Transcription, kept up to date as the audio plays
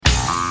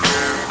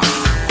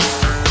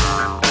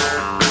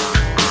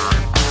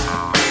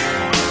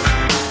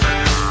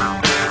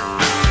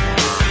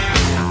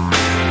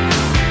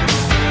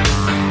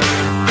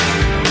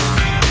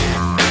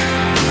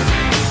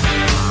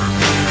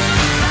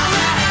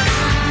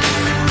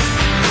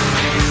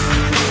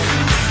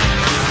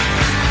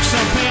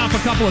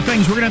couple of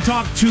things. We're going to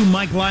talk to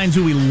Mike Lyons,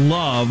 who we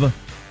love,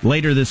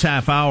 later this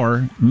half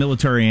hour,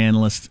 military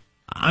analyst.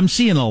 I'm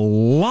seeing a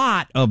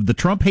lot of the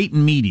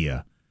Trump-hating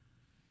media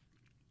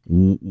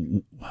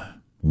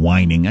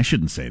whining. I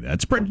shouldn't say that.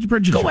 It's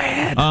prejudicial. Go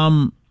ahead.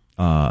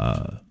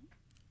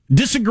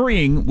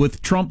 Disagreeing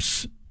with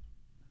Trump's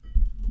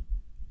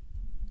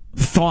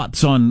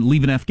thoughts on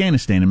leaving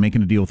Afghanistan and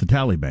making a deal with the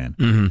Taliban.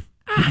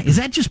 Mm-hmm. Is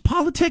that just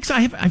politics?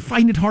 I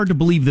find it hard to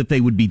believe that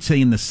they would be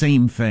saying the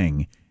same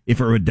thing if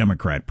it were a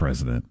Democrat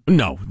president.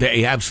 No,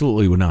 they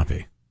absolutely would not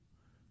be.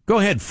 Go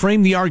ahead,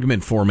 frame the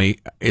argument for me.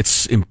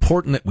 It's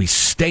important that we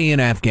stay in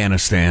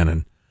Afghanistan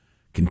and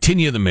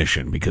continue the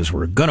mission because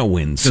we're going to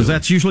win soon. Because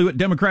that's usually what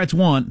Democrats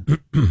want.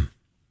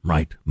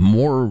 Right.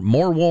 More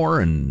war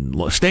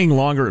and staying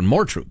longer and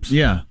more troops.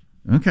 Yeah.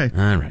 Okay.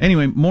 All right.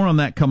 Anyway, more on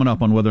that coming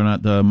up on whether or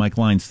not Mike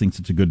Lyons thinks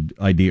it's a good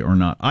idea or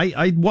not.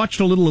 I watched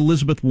a little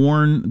Elizabeth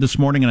Warren this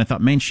morning, and I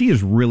thought, man, she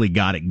has really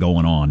got it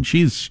going on.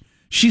 She's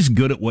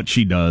good at what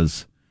she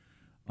does.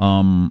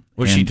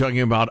 Was she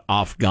talking about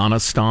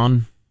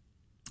Afghanistan?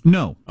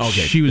 No. Okay.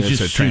 She was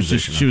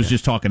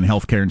just talking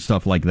healthcare and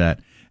stuff like that.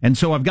 And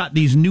so I've got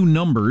these new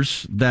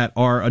numbers that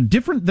are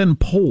different than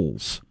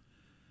polls.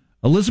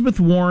 Elizabeth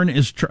Warren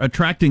is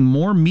attracting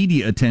more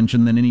media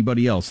attention than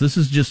anybody else. This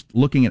is just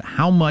looking at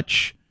how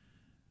much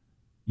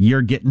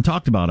you're getting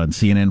talked about on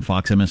CNN,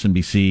 Fox,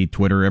 MSNBC,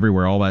 Twitter,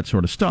 everywhere, all that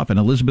sort of stuff. And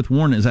Elizabeth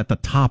Warren is at the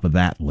top of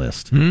that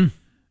list,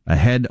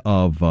 ahead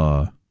of,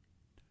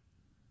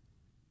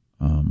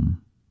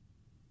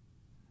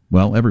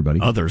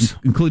 everybody. Others.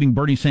 Including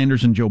Bernie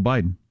Sanders and Joe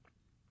Biden.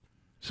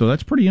 So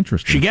that's pretty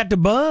interesting. She got the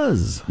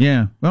buzz.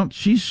 Yeah. Well,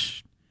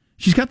 she's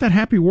got that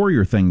happy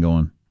warrior thing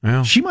going.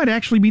 Well, she might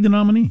actually be the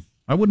nominee.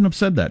 I wouldn't have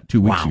said that 2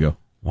 weeks ago.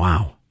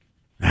 Wow.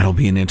 That'll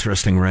be an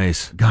interesting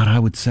race. God, I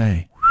would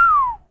say.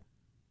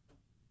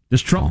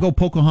 Does Trump go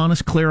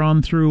Pocahontas clear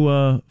on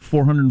through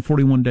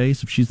 441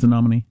 days if she's the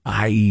nominee?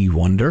 I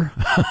wonder.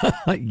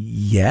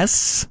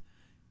 Yes.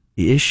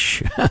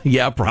 Ish.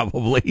 Yeah,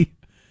 probably.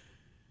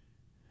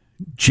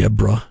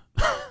 Jebra.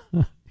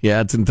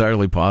 Yeah, it's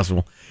entirely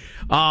possible.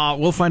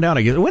 We'll find out,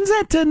 I guess. When's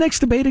that next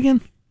debate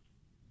again?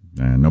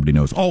 Nobody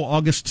knows. Oh,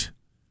 August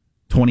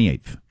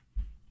 28th,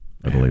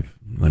 I believe.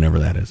 Whenever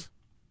that is.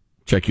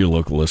 Check your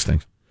local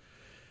listings.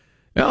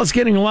 Well, it's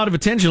getting a lot of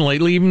attention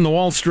lately. Even the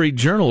Wall Street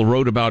Journal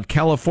wrote about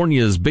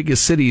California's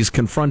biggest cities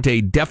confront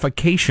a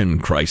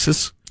defecation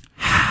crisis.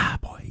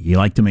 Boy, you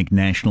like to make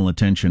national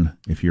attention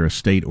if you're a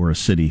state or a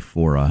city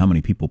for how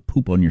many people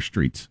poop on your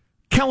streets.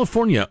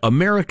 California,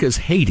 America's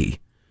Haiti,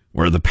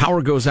 where the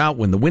power goes out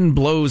when the wind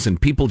blows and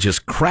people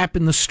just crap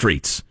in the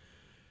streets.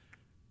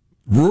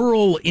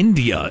 Rural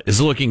India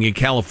is looking at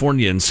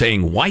California and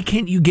saying, why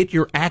can't you get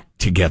your act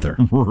together?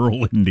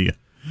 Rural India.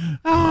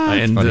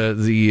 And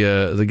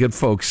the good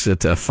folks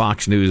at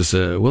Fox News,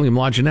 William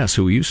Lajeunesse,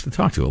 who we used to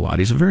talk to a lot,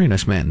 he's a very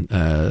nice man,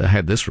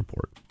 had this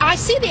report. I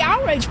see the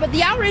outrage, but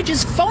the outrage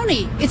is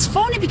phony. It's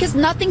phony because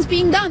nothing's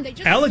being done.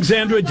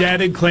 Alexandra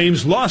Dadid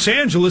claims Los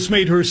Angeles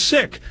made her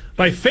sick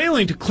by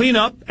failing to clean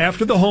up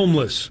after the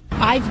homeless.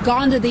 I've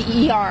gone to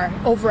the ER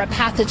over a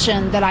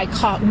pathogen that I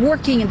caught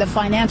working in the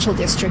financial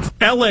district.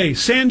 L.A.,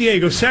 San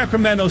Diego,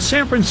 Sacramento,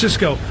 San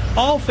Francisco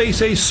all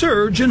face a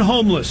surge in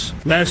homeless.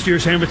 Last year,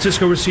 San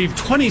Francisco received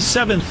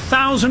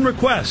 27,000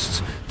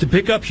 requests to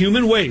pick up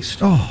human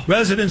waste.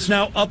 Residents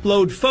now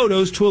upload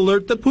photos to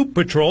alert the Poop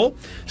Patrol.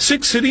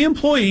 6 city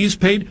employees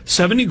paid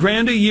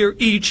 $70,000 a year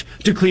each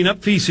to clean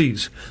up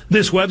feces.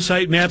 This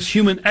website maps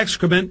human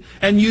excrement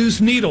and used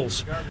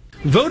needles.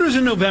 Voters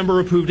in November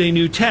approved a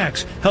new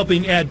tax,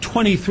 helping add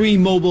 23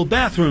 mobile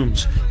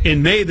bathrooms.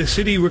 In May, the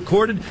city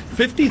recorded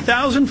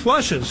 50,000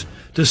 flushes.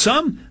 To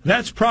some,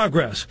 that's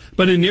progress.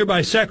 But in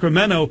nearby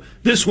Sacramento,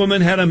 this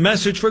woman had a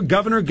message for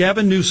Governor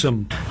Gavin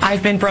Newsom.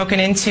 I've been broken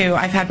into.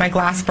 I've had my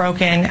glass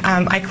broken.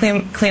 I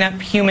clean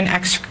up human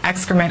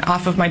excrement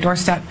off of my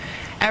doorstep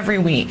every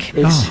week.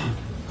 It's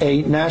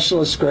a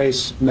national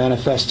disgrace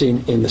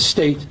manifesting in the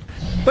state.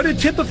 But it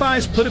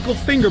typifies political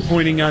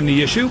finger-pointing on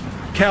the issue.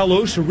 Cal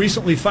OSHA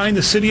recently fined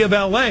the city of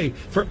L.A.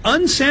 for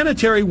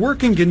unsanitary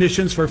working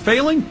conditions for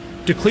failing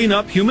to clean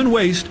up human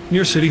waste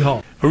near City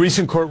Hall. A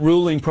recent court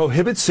ruling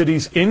prohibits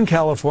cities in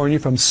California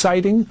from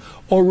citing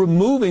or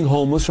removing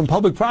homeless from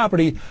public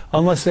property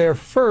unless they are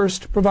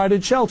first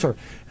provided shelter.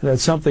 And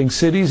that's something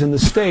cities in the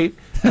state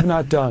have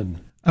not done.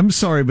 I'm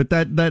sorry, but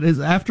that is,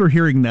 after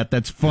hearing that,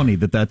 that's funny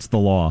that that's the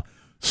law.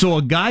 So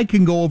a guy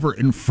can go over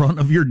in front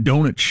of your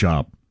donut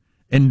shop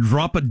and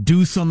drop a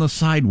deuce on the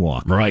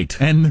sidewalk. Right.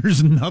 And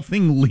there's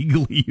nothing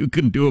legally you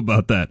can do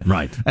about that.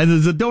 Right. And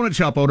as a donut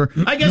shop owner,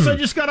 I guess I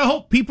just gotta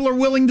hope people are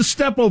willing to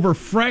step over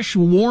fresh,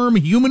 warm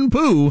human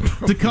poo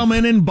to come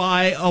in and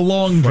buy a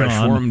Long John.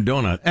 Fresh, warm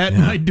donut. At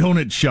my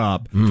donut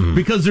shop.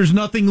 Because there's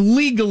nothing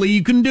legally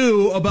you can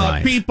do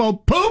about people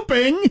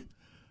pooping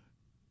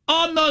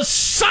on the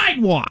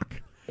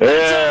sidewalk.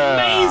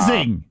 That's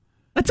amazing.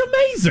 That's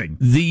amazing.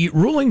 The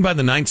ruling by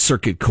the Ninth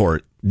Circuit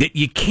Court that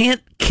you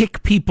can't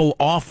kick people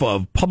off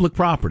of public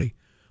property,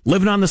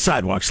 living on the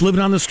sidewalks,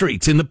 living on the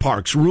streets, in the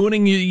parks,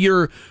 ruining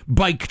your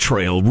bike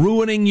trail,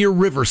 ruining your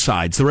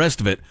riversides, the rest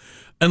of it.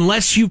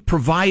 unless you've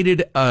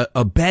provided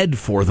a bed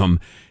for them,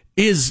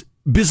 is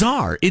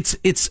bizarre.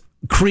 It's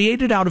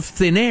created out of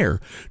thin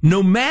air.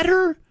 No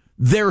matter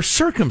their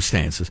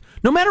circumstances,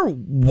 no matter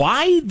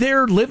why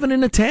they're living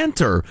in a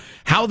tent or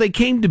how they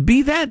came to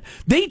be that,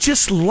 they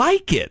just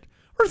like it.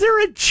 Or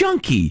they're a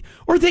junkie.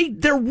 Or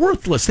they're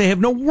worthless. They have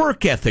no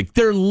work ethic.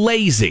 They're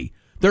lazy.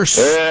 They're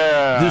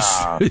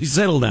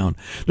settle down.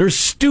 They're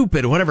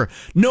stupid, whatever.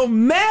 No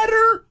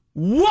matter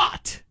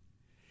what,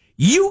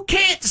 you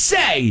can't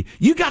say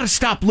you got to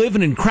stop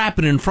living and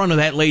crapping in front of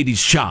that lady's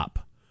shop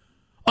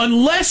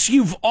unless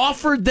you've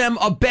offered them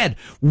a bed.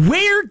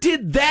 Where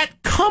did that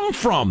come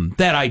from,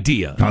 that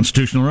idea?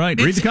 Constitutional right.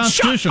 Read the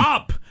Constitution. Shut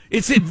up.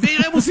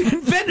 It was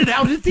invented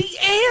out of the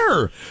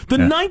air. The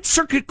Ninth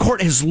Circuit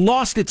Court has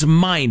lost its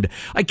mind.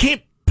 I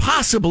can't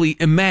possibly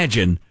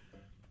imagine.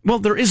 Well,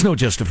 there is no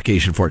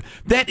justification for it.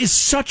 That is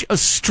such a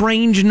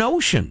strange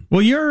notion.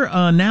 Well, your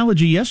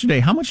analogy yesterday,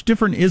 how much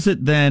different is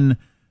it than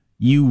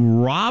you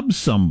rob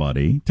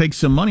somebody, take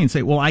some money, and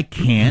say, well, I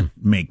can't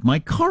make my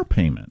car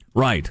payment?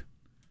 Right.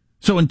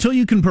 So until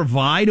you can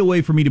provide a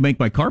way for me to make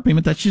my car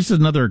payment, that's just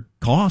another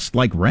cost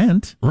like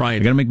rent. Right. I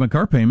got to make my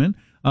car payment.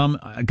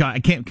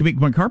 I can't make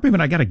my car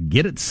payment. I got to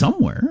get it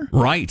somewhere.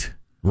 Right.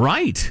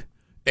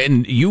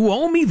 And you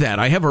owe me that.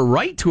 I have a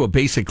right to a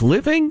basic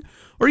living.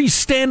 Or you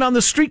stand on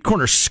the street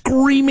corner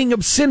screaming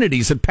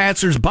obscenities at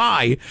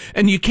passersby,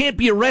 and you can't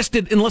be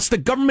arrested unless the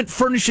government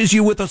furnishes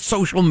you with a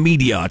social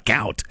media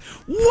account.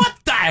 What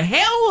the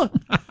hell?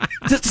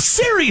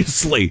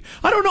 Seriously,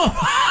 I don't know.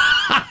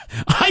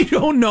 I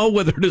don't know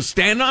whether to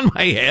stand on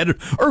my head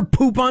or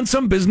poop on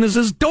some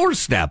business's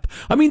doorstep.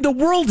 I mean, the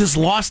world has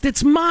lost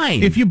its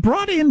mind. If you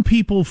brought in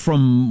people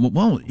from,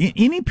 well,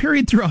 any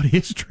period throughout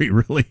history,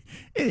 really,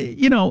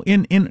 in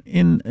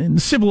the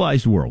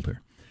civilized world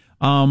here,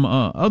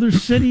 other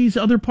cities,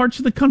 other parts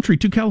of the country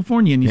to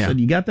California, and you said,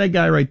 you got that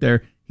guy right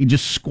there. He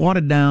just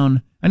squatted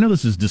down. I know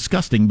this is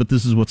disgusting, but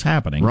this is what's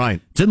happening. Right.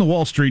 It's in the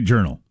Wall Street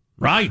Journal.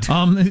 Right.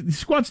 He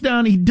squats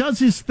down. He does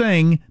his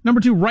thing. Number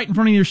two, right in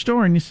front of your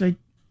store, and you say,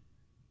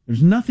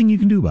 there's nothing you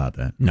can do about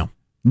that. No.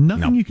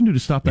 Nothing you can do to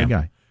stop that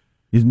guy.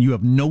 You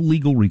have no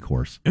legal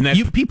recourse.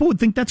 And people would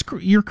think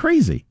you're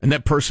crazy. And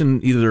that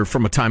person, either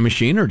from a time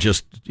machine or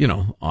just,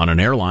 on an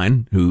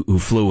airline who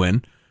flew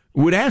in,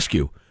 would ask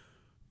you.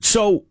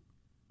 So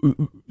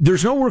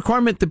there's no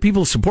requirement that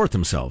people support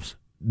themselves.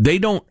 They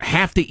don't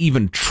have to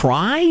even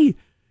try,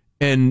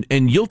 and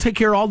you'll take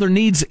care of all their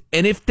needs.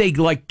 And if they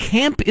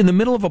camp in the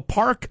middle of a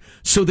park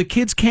so the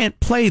kids can't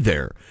play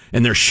there,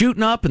 and they're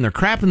shooting up and they're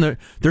crapping,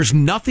 there's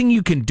nothing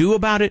you can do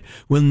about it.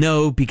 Well,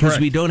 no, because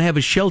we don't have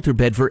a shelter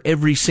bed for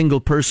every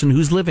single person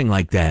who's living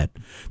like that.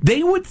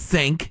 They would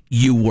think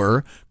you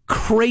were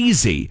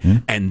crazy,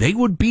 and they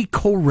would be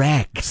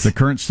correct. It's the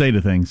current state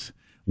of things.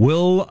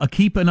 We'll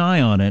keep an eye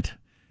on it.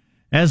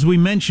 As we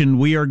mentioned,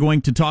 we are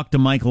going to talk to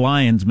Mike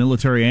Lyons,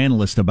 military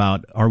analyst,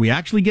 about, are we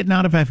actually getting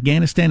out of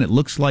Afghanistan? It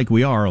looks like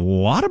we are. A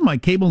lot of my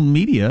cable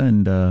media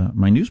and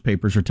my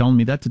newspapers are telling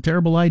me that's a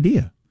terrible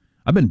idea.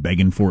 I've been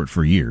begging for it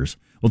for years.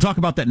 We'll talk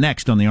about that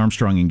next on the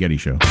Armstrong and Getty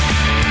Show.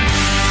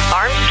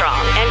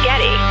 Armstrong and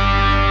Getty.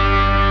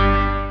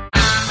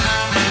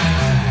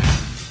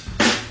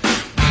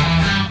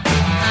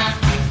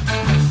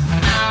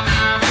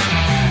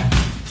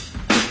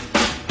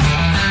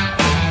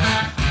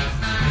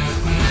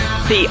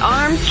 The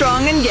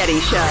Armstrong and Getty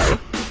Show.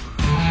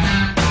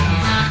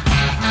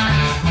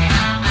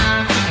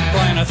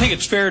 Brian, I think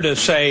it's fair to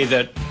say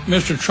that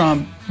Mr.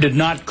 Trump did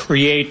not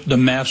create the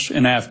mess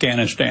in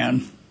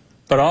Afghanistan,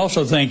 but I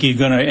also think he's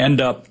going to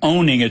end up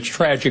owning its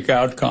tragic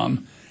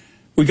outcome.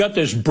 We got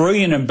this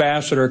brilliant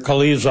ambassador,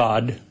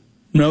 Khalilzad,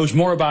 knows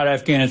more about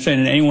Afghanistan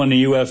than anyone in the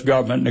U.S.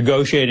 government,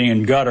 negotiating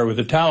in Qatar with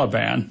the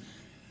Taliban.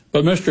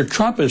 But Mr.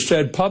 Trump has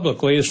said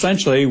publicly,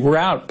 essentially, we're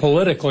out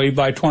politically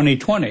by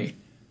 2020.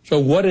 So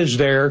what is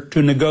there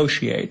to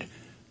negotiate?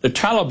 The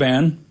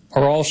Taliban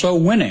are also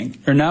winning.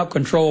 They now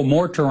control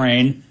more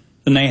terrain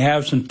than they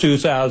have since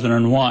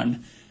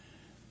 2001.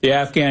 The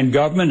Afghan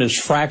government is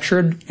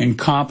fractured,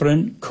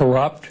 incompetent,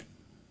 corrupt.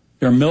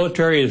 Their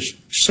military is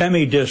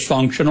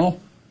semi-dysfunctional.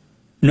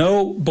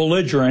 No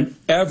belligerent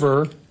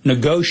ever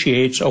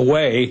negotiates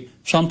away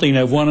something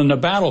they've won in the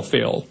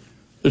battlefield.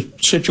 The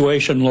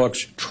situation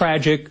looks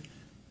tragic.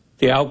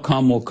 The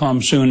outcome will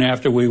come soon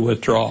after we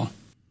withdraw.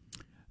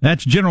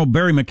 That's General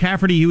Barry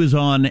McCafferty. He was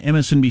on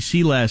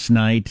MSNBC last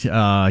night.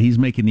 He's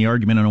making the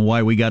argument on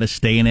why we got to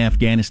stay in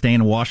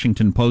Afghanistan.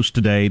 Washington Post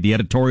today, the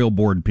editorial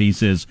board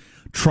piece is,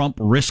 Trump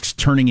risks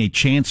turning a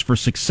chance for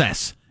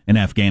success in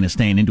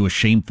Afghanistan into a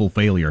shameful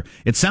failure.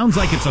 It sounds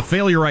like it's a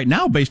failure right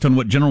now based on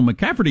what General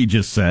McCafferty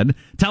just said.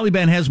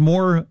 Taliban has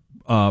more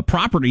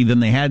property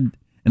than they had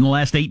in the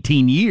last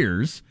 18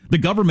 years. The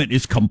government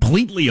is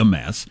completely a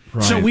mess.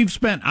 Right. So we've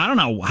spent, I don't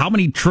know, how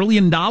many $1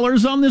 trillion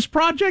on this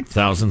project?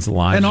 Thousands of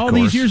lives. And all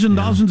these years and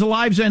thousands of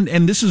lives, and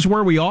this is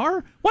where we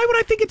are? Why would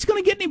I think it's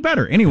going to get any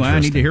better? Anyway, I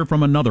need to hear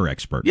from another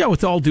expert. Yeah,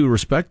 with all due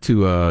respect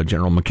to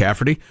General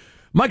McCafferty,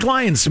 Mike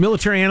Lyons,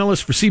 military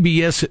analyst for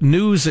CBS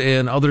News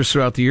and others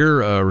throughout the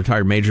year,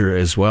 retired major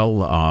as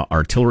well,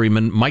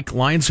 artilleryman. Mike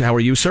Lyons, how are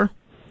you, sir?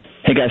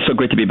 Hey, guys, so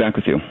great to be back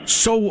with you.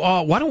 So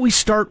why don't we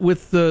start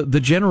with the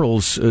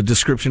general's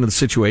description of the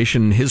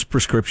situation, his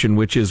prescription,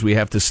 which is we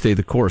have to stay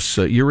the course.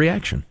 Your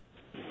reaction?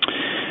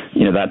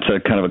 That's a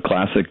kind of a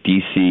classic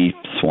D.C.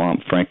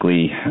 swamp,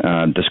 frankly,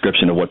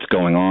 description of what's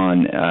going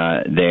on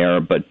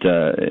there. But,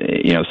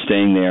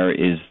 staying there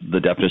is the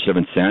definition of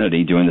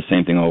insanity, doing the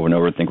same thing over and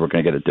over and think we're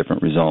going to get a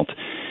different result.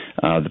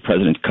 The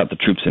president cut the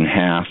troops in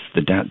half.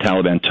 The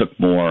Taliban took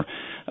more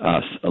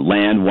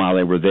land while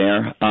they were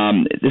there.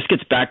 This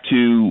gets back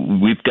to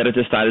we've got to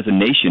decide as a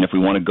nation if we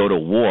want to go to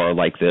war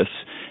like this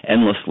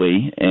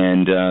endlessly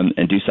and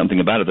do something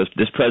about it.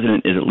 This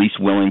president is at least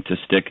willing to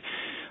stick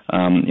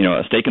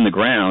a stake in the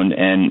ground,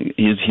 and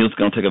he's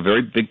going to take a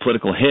very big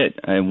political hit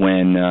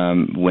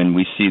when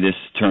we see this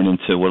turn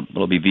into what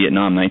will be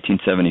Vietnam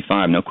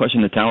 1975. No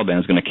question the Taliban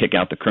is going to kick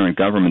out the current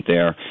government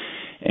there,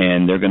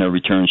 and they're going to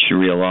return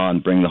Sharia law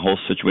and bring the whole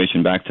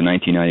situation back to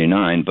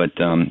 1999. But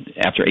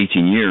after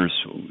 18 years,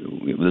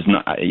 it was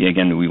not.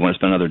 Again, we want to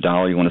spend another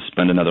dollar. You want to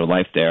spend another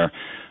life there.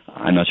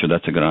 I'm not sure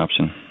that's a good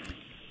option.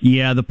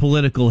 Yeah, the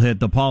political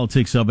hit, the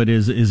politics of it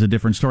is a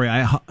different story.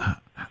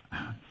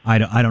 I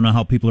don't know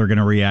how people are going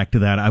to react to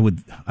that. I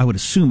would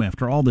assume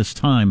after all this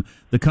time,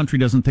 the country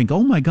doesn't think,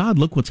 oh my God,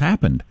 look what's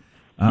happened.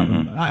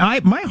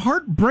 My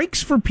heart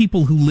breaks for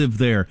people who live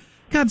there.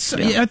 God,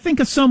 I think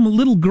of some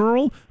little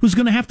girl who's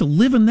going to have to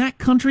live in that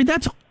country.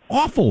 That's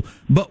awful.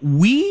 But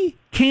we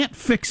can't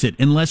fix it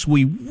unless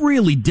we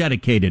really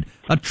dedicated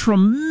a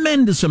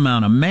tremendous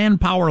amount of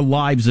manpower,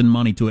 lives, and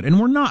money to it. And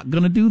we're not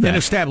going to do that. And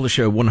establish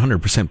a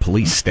 100%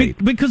 police state.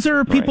 Because there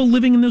are people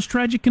living in those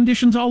tragic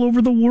conditions all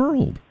over the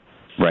world.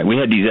 Right. We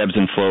had these ebbs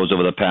and flows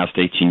over the past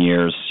 18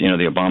 years.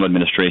 The Obama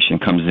administration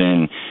comes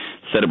in,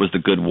 said it was the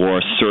good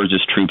war,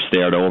 surges troops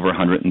there to over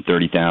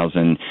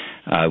 130,000.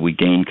 We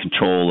gained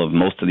control of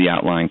most of the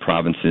outlying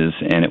provinces,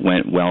 and it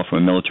went well from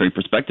a military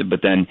perspective.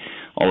 But then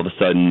all of a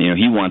sudden,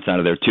 he wants out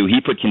of there, too.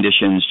 He put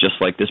conditions just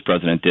like this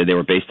president did. They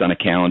were based on a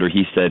calendar.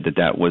 He said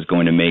that was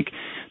going to make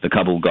the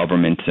Kabul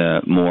government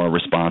more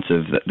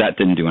responsive. That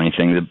didn't do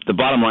anything. The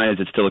bottom line is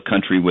it's still a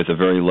country with a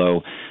very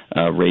low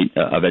rate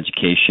of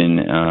education.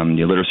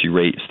 The illiteracy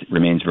rate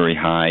remains very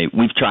high.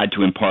 We've tried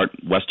to impart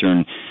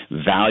Western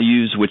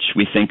values, which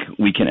we think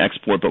we can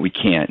export, but we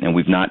can't. And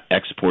we've not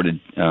exported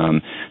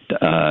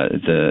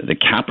the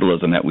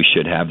capitalism that we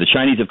should have. The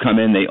Chinese have come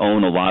in. They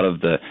own a lot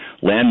of the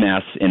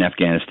landmass in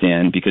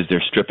Afghanistan because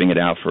they're stripping it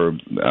out for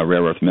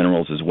rare earth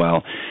minerals as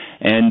well.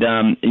 And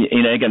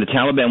again, the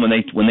Taliban,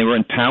 when they were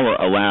in power,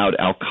 allowed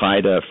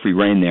Al-Qaeda free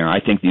reign there. I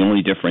think the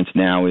only difference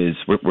now is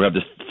we have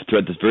this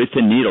very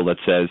thin needle that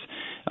says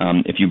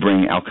if you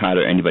bring Al-Qaeda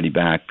or anybody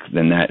back,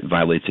 then that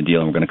violates the deal,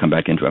 and we're going to come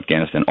back into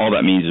Afghanistan. All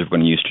that means is we're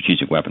going to use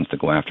strategic weapons to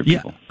go after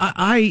people. Yeah,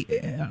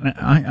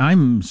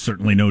 I'm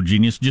certainly no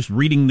genius. Just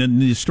reading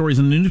the stories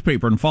in the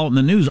newspaper and following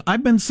the news,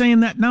 I've been saying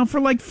that now for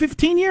like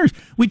 15 years.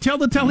 We tell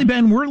the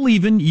Taliban we're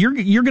leaving.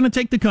 You're going to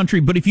take the country,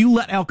 but if you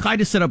let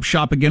Al-Qaeda set up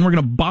shop again, we're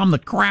going to bomb the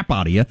crap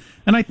out of you.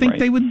 And I think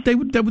they would,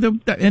 and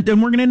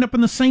we're going to end up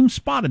in the same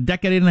spot a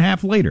decade and a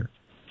half later.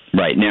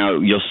 Right. Now,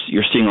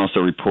 you're seeing also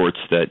reports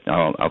that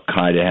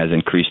Al-Qaeda has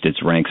increased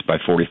its ranks by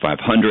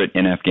 4,500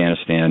 in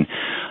Afghanistan.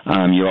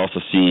 You're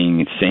also seeing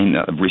the same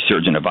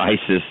resurgence of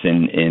ISIS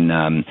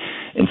in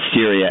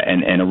Syria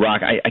and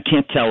Iraq. I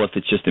can't tell if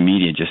it's just the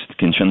media just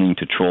continuing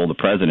to troll the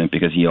president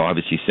because he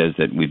obviously says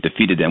that we've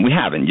defeated them. We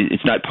haven't.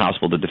 It's not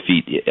possible to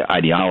defeat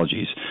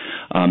ideologies.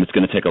 It's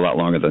going to take a lot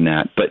longer than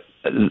that. But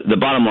the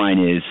bottom line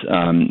is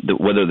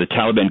whether the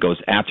Taliban goes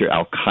after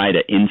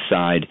Al-Qaeda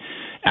inside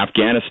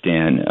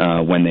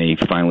Afghanistan when they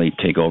finally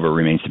take over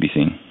remains to be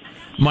seen.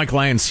 Mike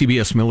Lyons,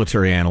 CBS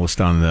military analyst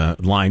on the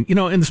line.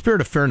 In the spirit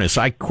of fairness,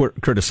 I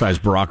criticize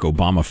Barack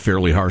Obama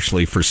fairly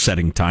harshly for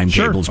setting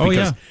timetables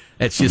because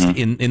it's just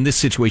in this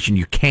situation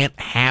you can't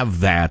have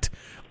that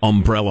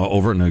umbrella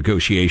over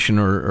negotiation,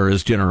 or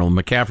as General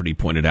McCafferty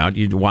pointed out,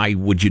 why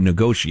would you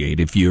negotiate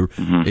if you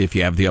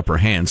have the upper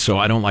hand? So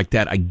I don't like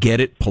that. I get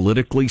it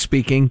politically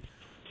speaking.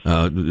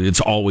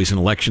 It's always an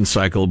election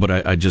cycle,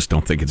 but I just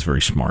don't think it's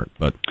very smart.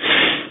 But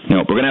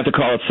no, we're going to have to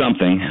call it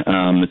something.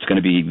 It's going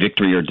to be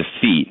victory or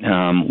defeat.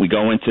 We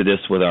go into this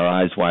with our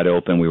eyes wide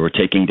open. We were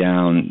taking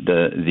down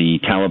the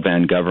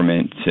Taliban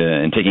government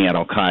and taking out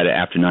Al-Qaeda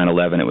after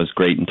 9/11. It was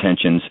great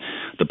intentions.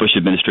 The Bush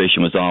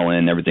administration was all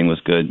in. Everything was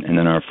good. And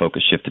then our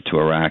focus shifted to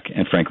Iraq.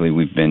 And frankly,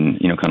 we've been,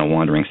 kind of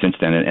wandering since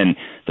then. And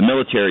the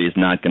military is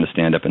not going to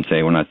stand up and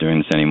say, we're not doing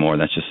this anymore.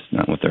 That's just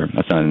not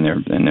that's not in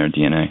their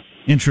DNA.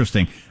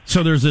 Interesting.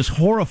 So there's this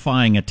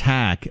horrifying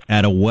attack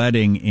at a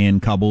wedding in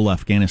Kabul,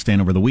 Afghanistan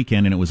over the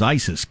weekend, and it was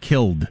ISIS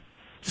killed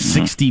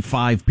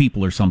 65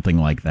 people or something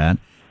like that.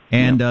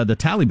 And the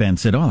Taliban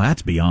said, oh,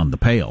 that's beyond the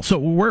pale. So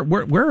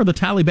where are the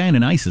Taliban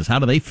and ISIS? How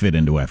do they fit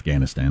into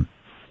Afghanistan?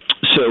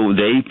 So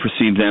they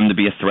perceive them to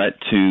be a threat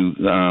to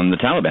the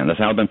Taliban. The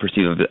Taliban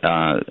perceive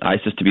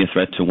ISIS to be a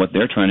threat to what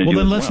they're trying to do. Well,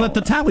 then let's let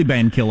the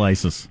Taliban kill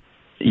ISIS.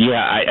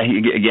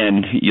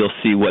 Again, you'll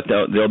see what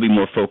they'll be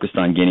more focused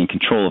on gaining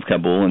control of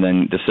Kabul, and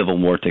then the civil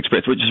war takes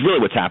place, which is really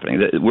what's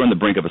happening. We're on the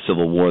brink of a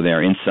civil war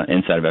there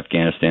inside of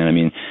Afghanistan. I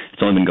mean,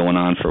 it's only been going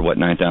on for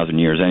 9,000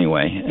 years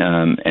anyway,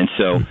 and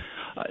so.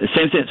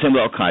 Same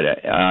with Al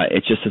Qaeda.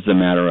 It just is a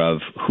matter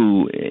of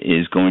who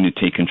is going to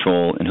take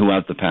control and who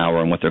has the power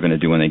and what they're going to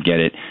do when they get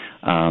it.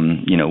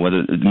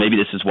 Whether maybe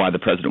this is why the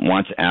president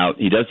wants out.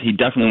 He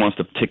definitely wants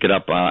to tick it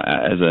up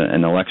as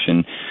an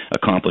election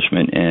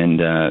accomplishment,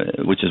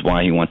 and which is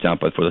why he wants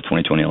out before the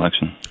 2020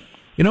 election.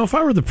 If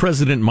I were the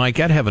president, Mike,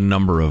 I'd have a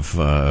number of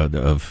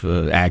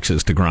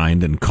axes to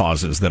grind and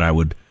causes that I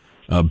would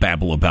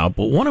babble about,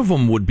 but one of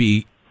them would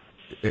be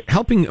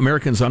helping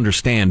Americans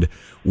understand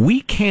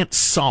we can't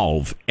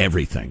solve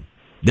everything.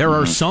 There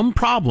are some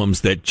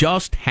problems that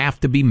just have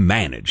to be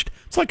managed.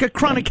 It's like a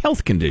chronic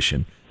health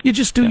condition. You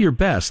just do your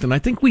best. And I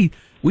think we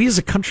as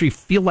a country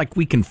feel like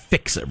we can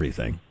fix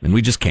everything, and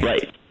we just can't.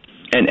 Right.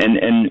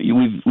 And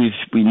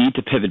we need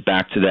to pivot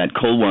back to that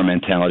Cold War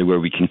mentality where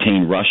we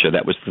contain Russia.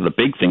 That was the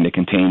big thing to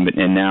contain,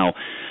 and now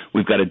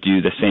we've got to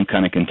do the same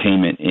kind of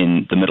containment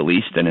in the Middle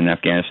East and in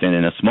Afghanistan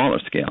in a smaller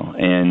scale.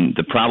 And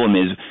the problem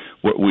is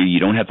we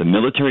don't have the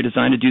military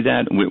design to do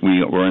that.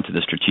 We're into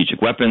the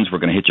strategic weapons. We're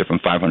going to hit you from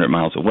 500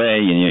 miles away,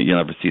 and you'll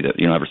never see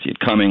it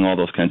coming. All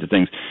those kinds of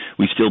things.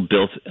 We've still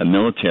built a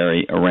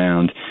military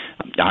around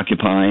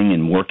occupying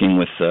and working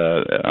with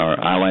our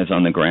allies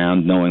on the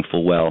ground, knowing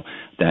full well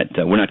that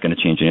we're not going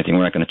to change anything.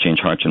 We're not going to change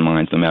hearts and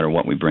minds, no matter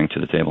what we bring to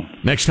the table.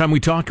 Next time we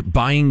talk,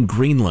 buying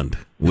Greenland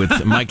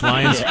with Mike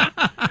Lyons,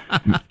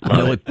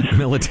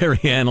 military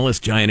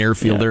analyst, giant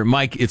airfielder. Yeah.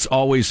 Mike, it's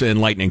always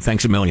enlightening.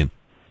 Thanks a million.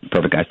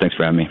 Perfect, guys. Thanks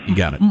for having me. You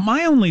got it.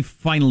 My only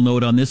final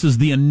note on this is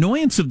the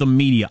annoyance of the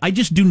media. I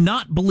just do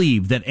not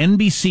believe that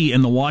NBC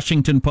and the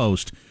Washington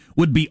Post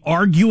would be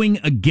arguing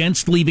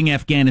against leaving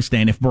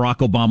Afghanistan if Barack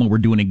Obama were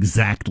doing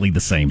exactly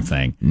the same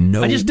thing.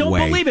 No, I just don't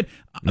believe it.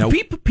 Nope.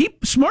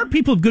 Smart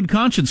people of good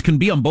conscience can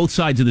be on both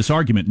sides of this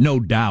argument, no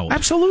doubt.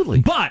 Absolutely.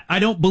 But I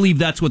don't believe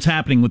that's what's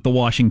happening with the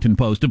Washington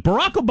Post. If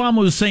Barack Obama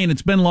was saying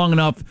it's been long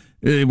enough,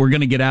 we're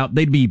going to get out,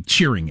 they'd be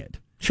cheering it.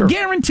 Sure.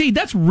 Guaranteed.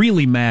 That's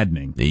really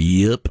maddening.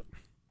 Yep.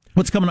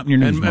 What's coming up in your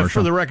news, And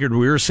Marshall? for the record,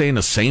 we were saying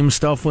the same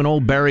stuff when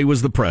old Barry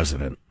was the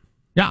president.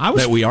 Yeah,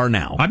 that we are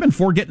now. I've been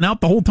for getting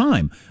out the whole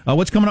time.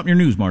 What's coming up in your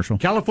news, Marshall?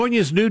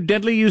 California's new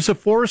deadly use of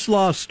force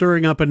law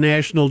stirring up a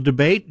national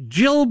debate.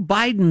 Jill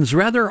Biden's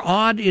rather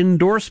odd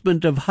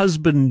endorsement of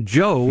husband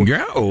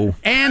Joe.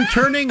 And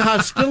turning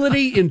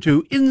hostility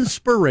into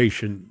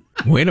inspiration.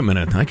 Wait a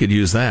minute. I could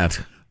use that.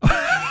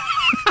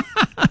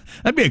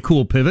 That'd be a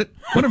cool pivot.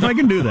 What if I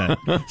can do that?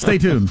 Stay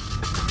tuned.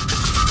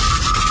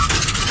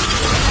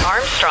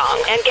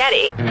 Armstrong and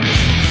Getty.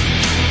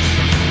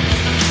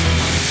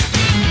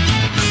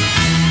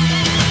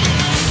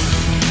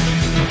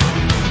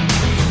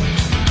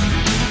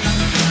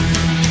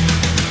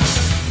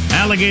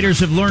 Alligators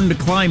have learned to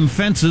climb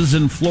fences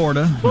in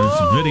Florida. There's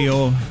a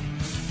video.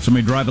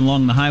 Somebody driving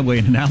along the highway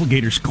and an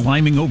alligator's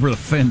climbing over the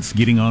fence,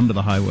 getting onto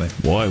the highway.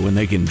 Boy, when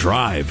they can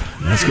drive,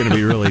 that's going to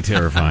be really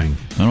terrifying.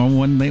 I don't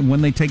know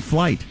when they take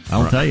flight.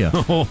 I'll tell you.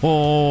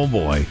 Oh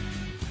boy.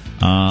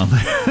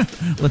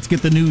 Let's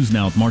get the news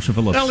now with Marshall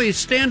Phillips. Well, the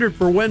standard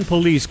for when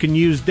police can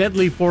use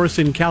deadly force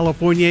in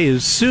California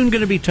is soon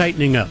going to be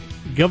tightening up.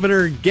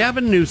 Governor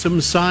Gavin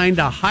Newsom signed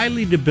a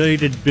highly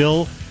debated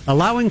bill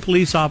allowing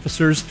police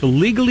officers to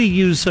legally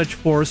use such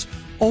force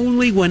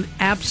only when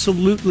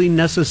absolutely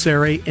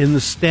necessary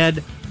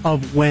instead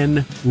of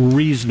when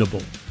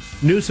reasonable.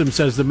 Newsom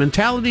says the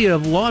mentality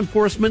of law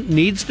enforcement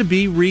needs to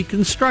be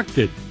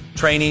reconstructed.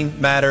 Training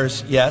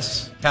matters,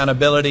 yes.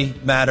 Accountability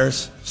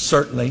matters,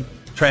 certainly.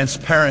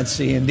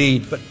 Transparency,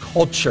 indeed. But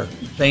culture,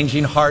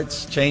 changing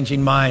hearts,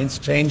 changing minds,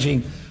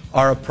 changing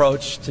our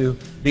approach to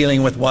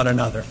dealing with one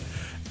another.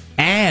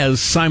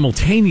 As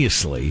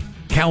simultaneously,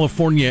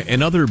 California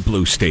and other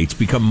blue states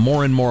become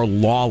more and more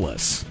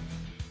lawless.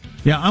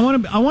 Yeah, I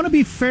want to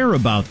be fair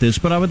about this,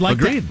 but I would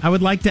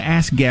like to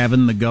ask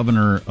Gavin, the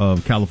governor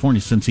of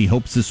California, since he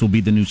hopes this will be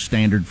the new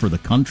standard for the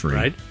country.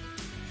 Right.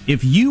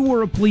 If you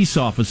were a police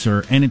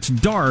officer and it's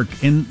dark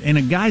and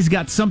a guy's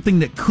got something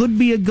that could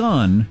be a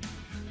gun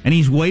and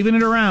he's waving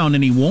it around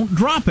and he won't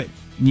drop it,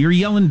 and you're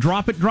yelling,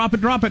 drop it, drop it,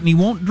 drop it, and he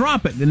won't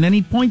drop it, and then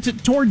he points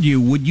it toward you,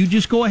 would you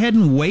just go ahead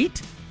and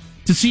wait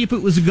to see if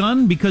it was a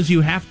gun because you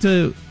have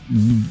to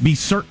be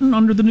certain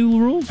under the new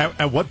rules?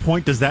 At what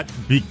point does that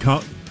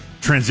become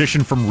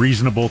transition from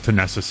reasonable to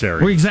necessary?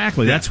 Well,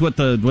 exactly. Yeah. That's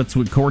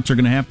what courts are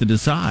going to have to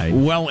decide.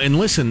 Well, and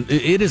listen,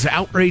 it has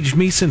outraged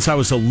me since I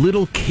was a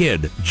little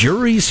kid.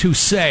 Juries who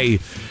say,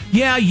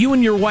 yeah, you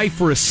and your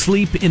wife were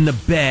asleep in the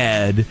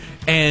bed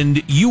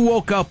and you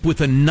woke up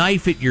with a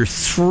knife at your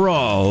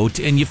throat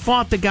and you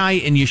fought the guy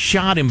and you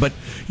shot him, but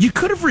you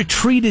could have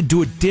retreated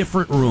to a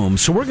different room,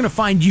 so we're going to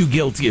find you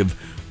guilty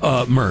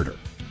of murder.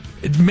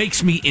 It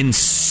makes me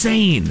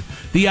insane.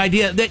 The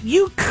idea that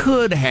you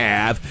could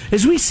have,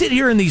 as we sit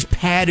here in these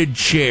padded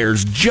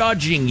chairs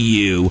judging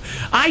you,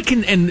 I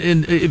can, and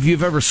if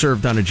you've ever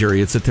served on a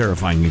jury, it's a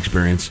terrifying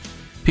experience.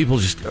 People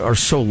just are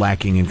so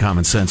lacking in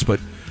common sense. But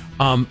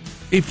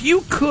if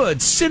you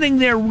could, sitting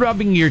there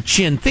rubbing your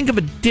chin, think of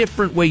a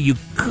different way you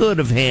could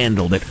have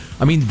handled it.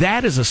 I mean,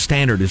 that as a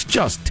standard is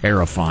just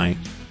terrifying.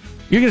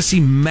 You're going to see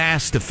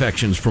mass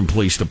defections from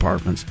police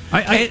departments.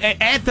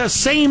 At the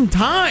same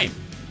time,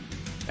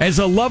 as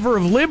a lover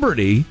of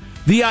liberty,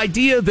 the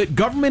idea that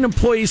government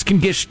employees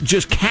can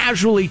just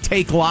casually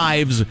take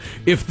lives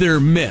if they're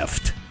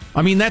miffed.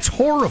 I mean, that's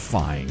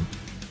horrifying.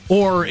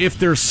 Or if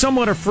they're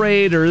somewhat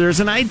afraid or there's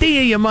an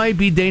idea you might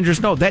be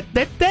dangerous. No,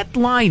 that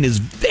line is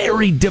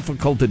very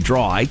difficult to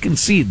draw. I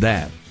concede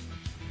that.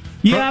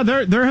 Yeah,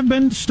 there have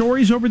been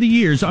stories over the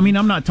years. I mean,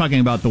 I'm not talking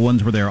about the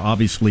ones where they're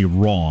obviously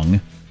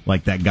wrong,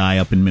 like that guy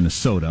up in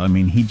Minnesota. I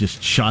mean, he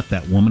just shot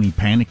that woman. He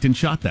panicked and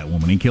shot that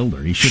woman. He killed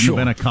her. He shouldn't have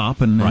been a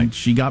cop, and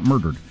she got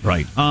murdered.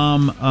 Right.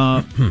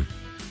 I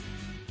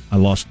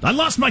lost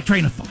my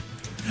train of thought.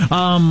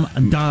 Well,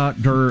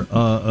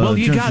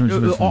 you got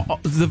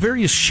the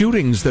various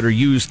shootings that are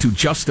used to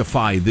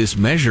justify this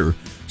measure.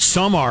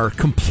 Some are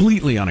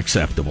completely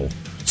unacceptable.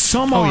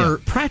 Some are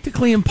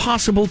practically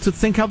impossible to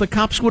think how the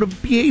cops would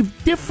have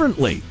behaved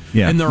differently.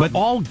 Yeah, and they're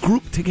all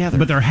grouped together.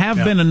 But there have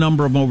been a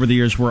number of them over the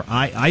years where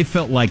I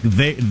felt like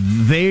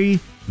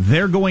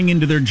they're going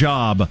into their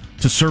job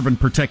to serve and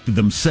protect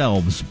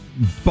themselves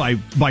by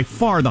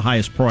far the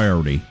highest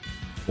priority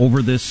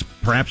over this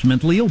perhaps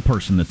mentally ill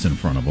person that's in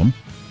front of them.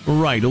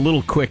 Right, a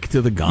little quick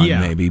to the gun,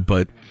 maybe,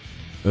 but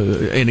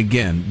and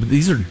again,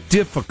 these are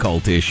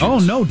difficult issues. Oh,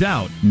 no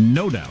doubt,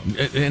 no doubt.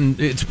 And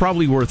it's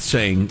probably worth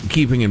saying,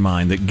 keeping in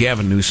mind that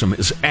Gavin Newsom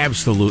is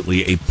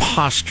absolutely a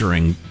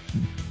posturing,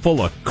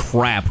 full of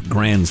crap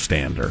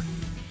grandstander,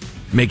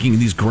 making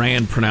these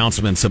grand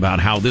pronouncements about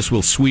how this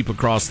will sweep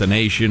across the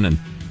nation and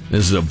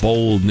this is a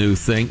bold new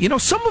thing. You know,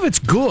 some of it's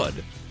good.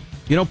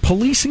 You know,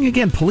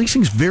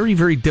 policing's very,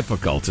 very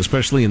difficult,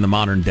 especially in the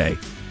modern day.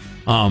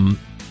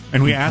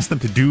 And we ask them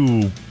to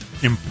do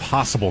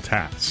impossible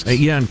tasks.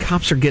 And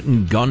cops are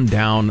getting gunned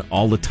down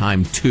all the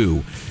time,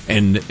 too.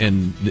 And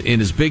in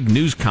his big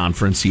news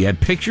conference, he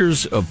had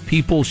pictures of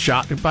people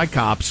shot by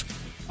cops,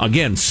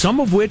 again, some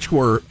of which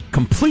were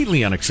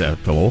completely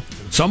unacceptable,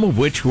 some of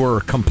which were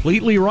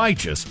completely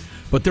righteous.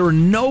 But there were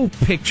no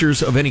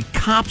pictures of any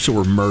cops who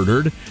were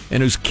murdered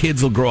and whose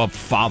kids will grow up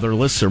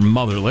fatherless or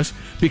motherless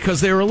because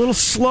they were a little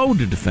slow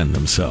to defend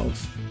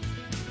themselves.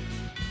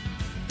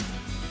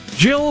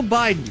 Jill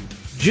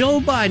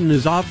Biden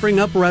is offering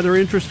up a rather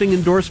interesting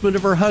endorsement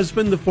of her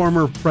husband, the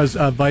former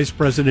Vice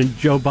President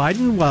Joe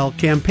Biden, while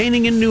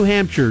campaigning in New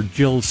Hampshire.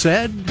 Jill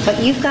said,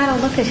 "But you've got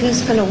to look at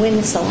who's going to win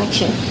this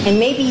election. And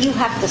maybe you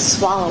have to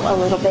swallow a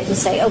little bit and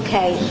say,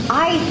 okay,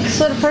 I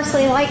sort of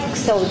personally like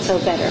so-and-so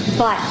better.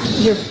 But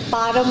your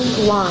bottom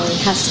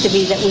line has to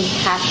be that we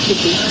have to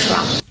beat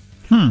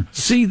Trump."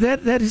 See,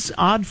 that is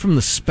odd from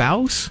the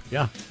spouse?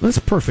 Yeah. That's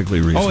perfectly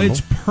reasonable. Oh,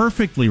 it's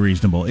perfectly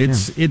reasonable. It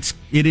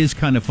is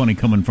kind of funny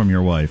coming from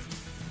your wife.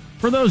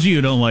 For those of you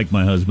who don't like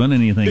my husband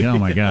and you think, oh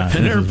my God.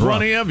 And there are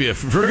plenty of you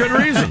for good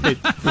reason.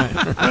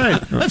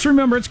 Right. Let's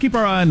remember, let's keep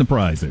our eye on the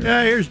prize here.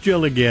 Yeah, here's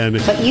Jill again.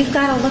 But you've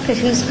got to look at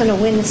who's going to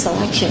win this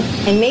election.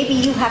 And maybe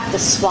you have to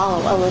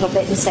swallow a little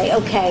bit and say,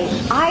 okay,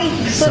 I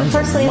sort of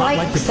personally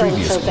like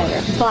so-and-so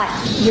better. But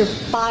your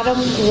bottom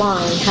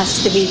line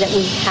has to be that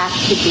we have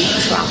to beat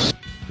Trump.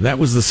 That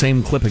was the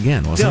same clip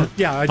again, wasn't it?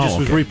 Yeah, I just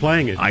was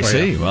replaying it. I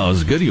see. Well, it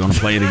was good. You want to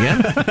play it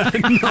again?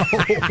 No.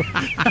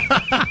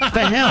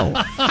 The hell?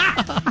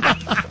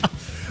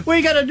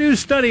 We got a new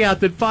study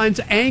out that finds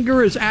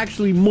anger is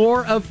actually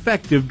more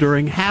effective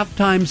during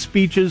halftime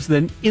speeches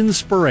than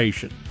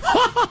inspiration.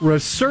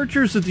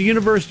 Researchers at the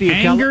University of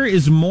Anger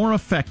is more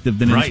effective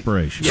than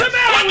inspiration. What's the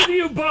matter with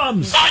you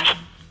bums?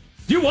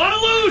 You want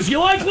to lose. You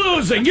like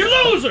losing. You're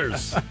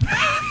losers.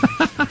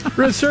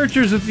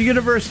 Researchers at the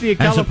University of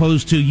California. As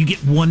opposed to, you get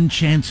one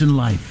chance in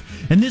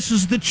life. And this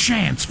is the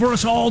chance for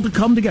us all to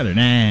come together.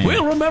 Nah.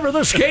 We'll remember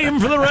this game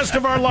for the rest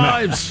of our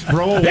lives.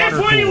 Throw a water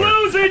If we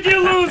lose it,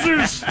 you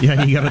losers.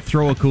 Yeah, you got to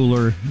throw a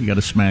cooler. You got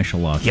to smash a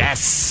locker.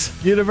 Yes.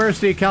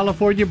 University of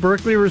California,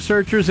 Berkeley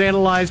researchers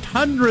analyzed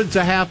hundreds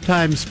of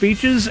halftime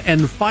speeches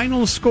and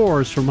final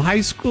scores from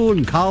high school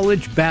and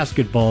college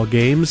basketball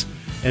games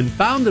and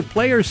found that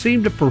players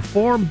seemed to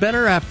perform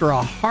better after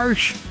a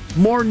harsh,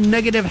 more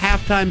negative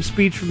halftime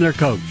speech from their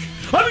coach.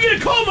 I'm going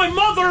to call my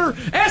mother,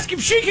 ask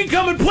if she can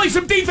come and play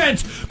some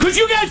defense, because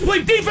you guys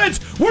play defense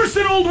worse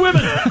than old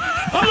women.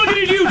 I'm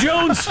looking at you,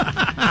 Jones.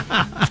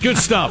 It's good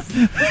stuff.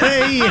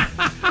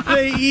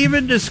 They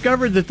even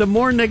discovered that the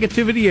more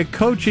negativity a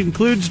coach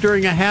includes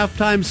during a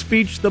halftime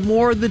speech, the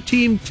more the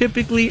team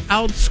typically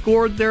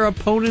outscored their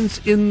opponents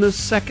in the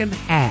second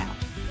half.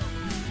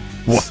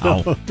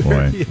 Wow.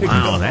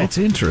 Wow, that's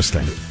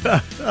interesting.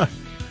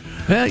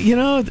 You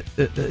know,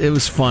 it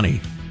was funny.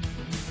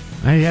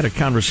 I had a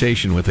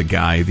conversation with a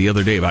guy the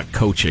other day about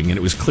coaching, and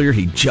it was clear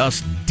he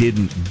just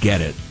didn't get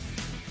it.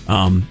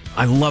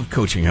 I love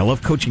coaching. I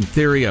love coaching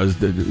theory. I've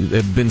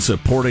been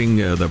supporting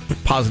the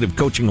Positive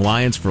Coaching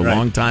Alliance for a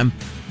long time,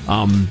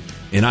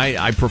 and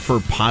I prefer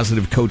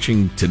positive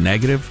coaching to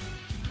negative.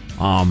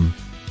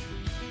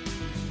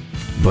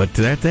 But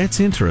that's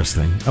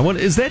interesting.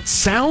 Is that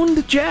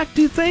sound, Jack,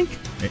 do you think?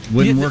 It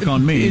wouldn't work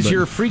on me. Is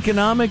your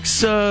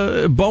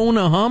Freakonomics bone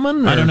a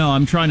humming? I don't know.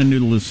 I'm trying to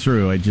noodle this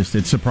through.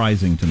 It's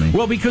surprising to me.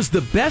 Well, because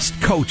the best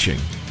coaching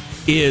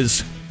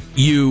is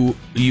you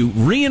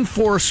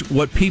reinforce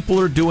what people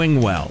are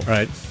doing well.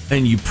 Right.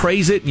 And you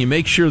praise it, and you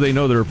make sure they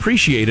know they're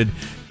appreciated,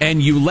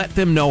 and you let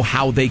them know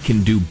how they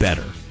can do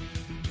better.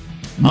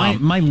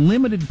 My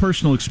limited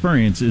personal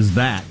experience is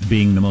that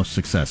being the most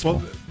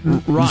successful.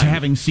 Right.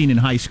 Having seen in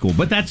high school.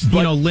 But that's,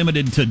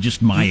 limited to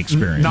just my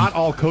experience. Not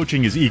all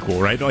coaching is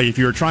equal, right? Like if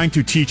you're trying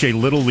to teach a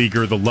little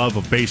leaguer the love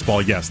of baseball,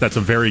 yes, that's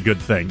a very good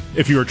thing.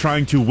 If you are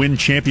trying to win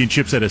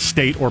championships at a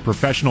state or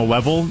professional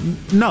level,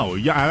 no.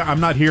 I'm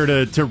not here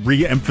to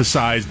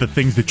re-emphasize the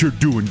things that you're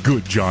doing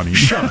good, Johnny.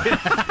 Sure.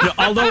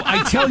 Although,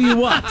 I tell you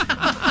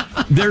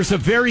what, there's a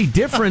very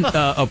different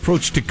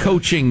approach to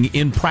coaching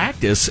in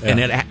practice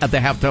and at the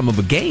halftime of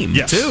a game,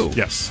 too.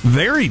 Yes.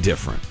 Very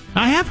different.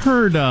 I have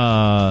heard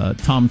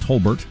Tom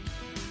Tolbert,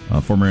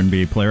 a former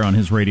NBA player, on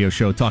his radio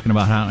show talking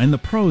about how in the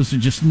pros,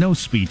 there's just no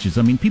speeches.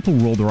 I mean, people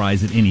roll their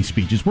eyes at any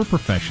speeches. We're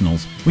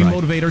professionals. We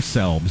motivate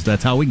ourselves.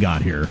 That's how we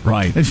got here.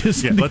 Right. It's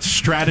just, let's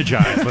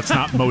strategize. Let's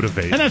not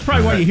motivate. And that's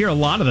probably why you hear a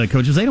lot of the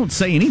coaches, they don't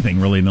say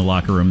anything really in the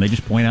locker room. They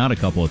just point out a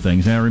couple of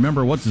things. Now,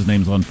 remember, what's his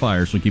name's on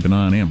fire, so keep an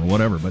eye on him or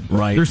whatever. But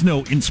there's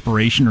no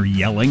inspiration or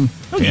yelling.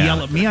 Don't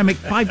yell at me. I make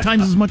 5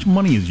 times as much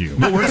money as you.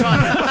 But we're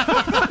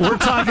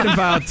talking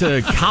about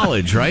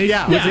college, right?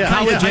 Yeah.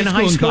 College and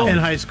high school. And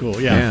high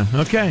school, yeah.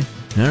 Okay.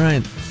 All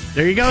right.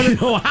 There you go. You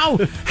know,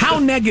 how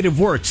negative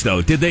works,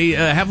 though? Did they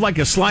have like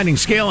a sliding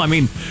scale? I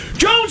mean,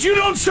 Jones, you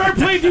don't start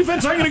playing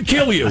defense, I'm going to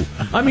kill you.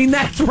 I mean,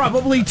 that's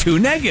probably too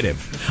negative.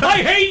 I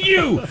hate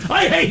you.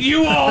 I hate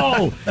you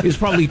all. Is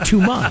probably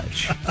too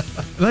much.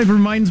 That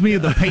reminds me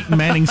of the Peyton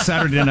Manning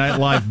Saturday Night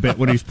Live bit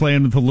when he's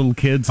playing with the little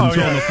kids and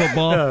throwing the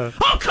football.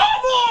 Oh, come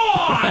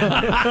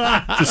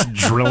on! Just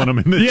drilling them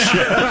in the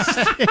chest.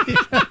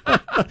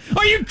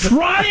 Are you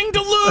trying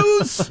to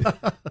lose?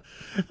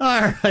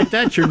 All right,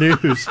 that's your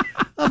news.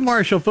 I'm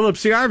Marshall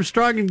Phillips, the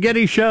Armstrong and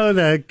Getty Show,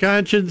 the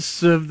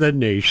conscience of the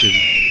nation.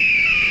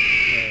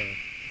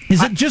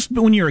 Is it just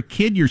when you're a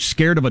kid you're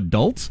scared of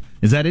adults?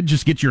 Is that it?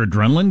 Just get your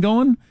adrenaline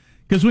going?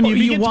 Because when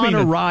you want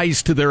to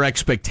rise to their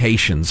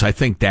expectations, I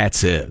think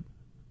that's it.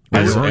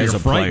 As a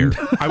player,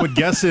 I would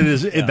guess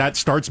that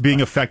starts being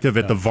effective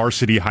at the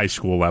varsity high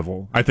school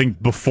level. I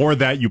think before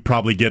that, you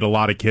probably get a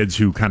lot of kids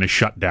who kind of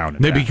shut down.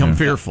 They become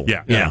fearful.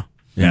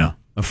 Yeah.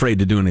 Afraid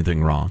to do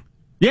anything wrong.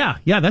 Yeah,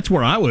 that's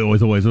where I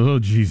always, oh,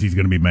 geez, he's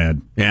going to be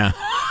mad. Yeah.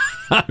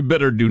 I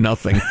better do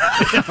nothing.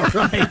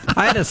 Right.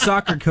 I had a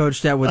soccer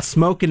coach that would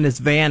smoke in his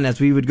van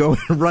as we would go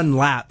and run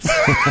laps.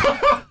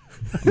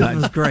 That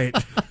was great.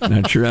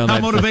 Not sure how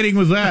motivating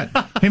was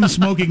that? Him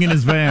smoking in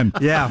his van.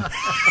 Yeah.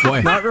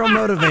 Boy. Not real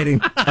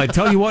motivating. I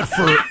tell you what,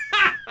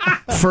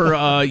 for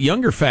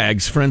younger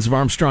fags, friends of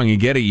Armstrong and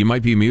Getty, you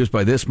might be amused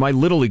by this. My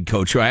Little League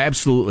coach, who I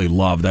absolutely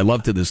loved, I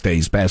love to this day,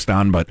 he's passed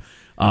on, but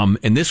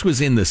and this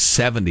was in the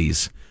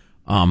 70s.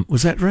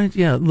 Was that right?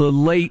 Yeah, the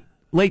late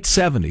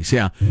 70s,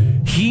 yeah.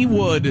 He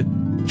would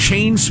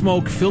chain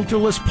smoke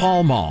filterless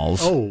Pall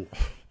Malls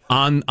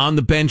on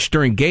the bench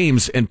during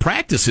games and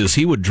practices.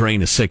 He would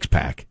drain a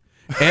 6-pack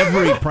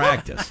every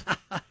practice.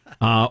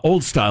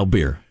 Old style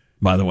beer,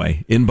 by the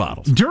way, in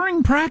bottles.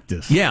 During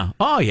practice? Yeah.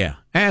 Oh, yeah.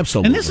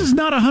 Absolutely. And this is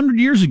not 100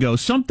 years ago.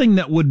 Something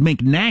that would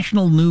make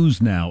national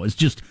news now is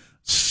just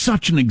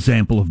such an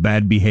example of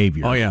bad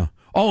behavior. Oh, yeah.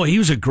 Oh, he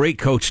was a great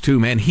coach, too,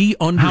 man.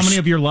 How many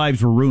of your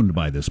lives were ruined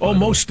by this?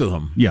 Most of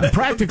them. Yeah.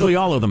 Practically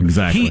all of them.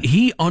 Exactly.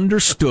 He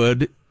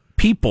understood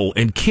people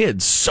and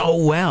kids so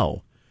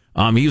well.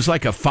 He was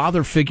like a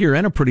father figure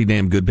and a pretty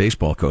damn good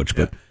baseball coach,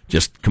 but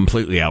just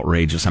completely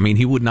outrageous. I mean,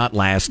 he would not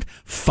last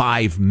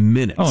 5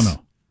 minutes. Oh,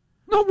 no.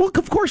 No, well,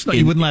 of course not.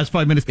 You wouldn't last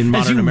 5 minutes in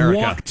modern America.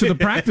 Walk to the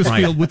practice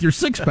field with your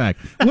 6-pack.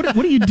 What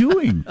are you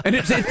doing? And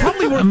it's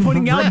probably worth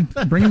pointing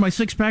out. Bringing my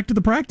 6-pack to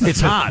the practice. It's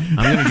hot. I'm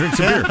going to drink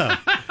some beer.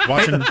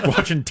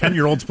 Watching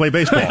 10-year-olds play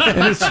baseball.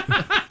 And it's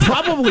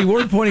probably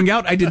worth pointing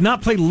out. I did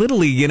not play Little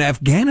League in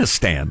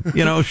Afghanistan.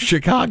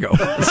 Chicago.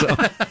 So,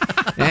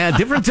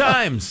 different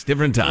times.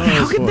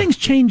 How can things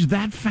change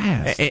that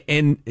fast?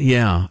 And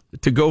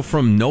to go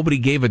from nobody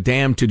gave a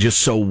damn to just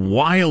so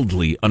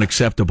wildly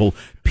unacceptable,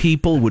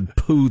 people would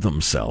poo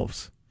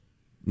themselves.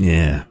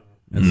 Yeah.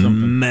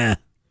 Meh.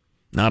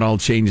 Not all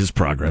change is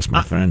progress,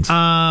 my friends.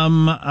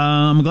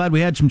 I'm glad we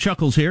had some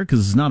chuckles here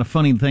because it's not a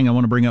funny thing I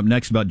want to bring up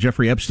next about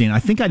Jeffrey Epstein. I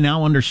think I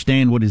now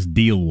understand what his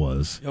deal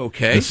was.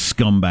 Okay. This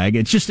scumbag.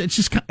 It's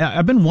just.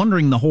 I've been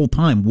wondering the whole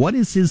time. What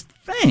is his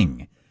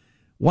thing?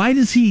 Why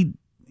does he?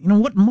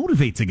 What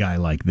motivates a guy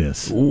like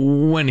this?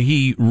 When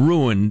he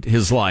ruined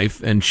his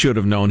life and should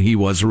have known he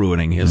was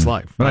ruining his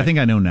life. But I think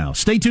I know now.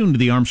 Stay tuned to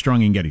the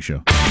Armstrong and Getty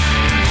Show.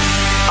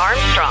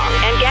 Armstrong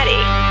and Getty.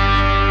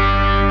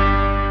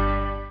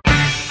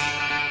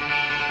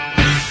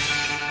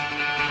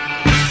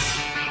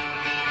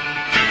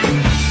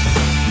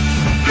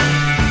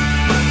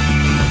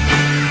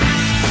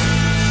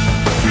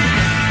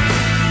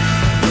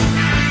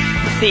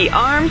 The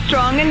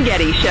Armstrong and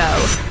Getty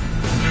Show.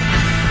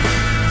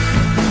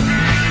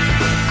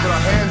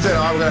 hands in.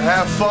 All right, we're going to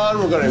have fun.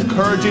 We're going to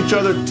encourage each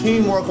other.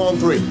 Teamwork on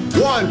 3.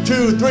 1,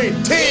 2,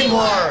 3.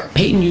 Teamwork!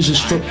 Peyton uses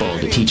football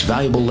to teach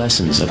valuable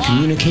lessons of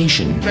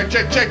communication.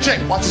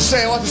 Check. Watch the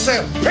sail.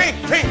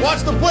 Pink,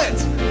 watch the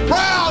blitz.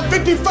 Brown,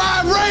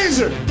 55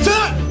 razor.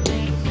 Done.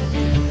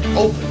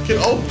 Open, kid,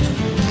 open.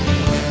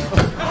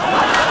 Get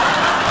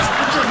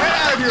your head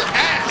out of your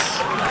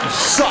ass. You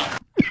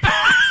suck.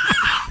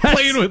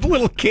 Playing with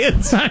little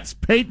kids. That's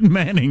Peyton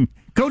Manning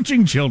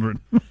coaching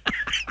children.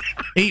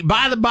 Hey,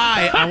 by the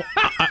by,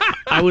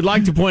 I would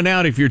like to point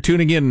out, if you're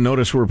tuning in and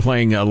notice we're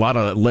playing a lot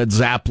of Led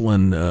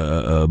Zeppelin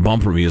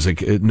bumper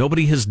music,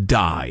 nobody has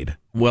died.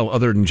 Well,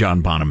 other than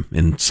John Bonham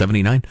in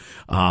 1979.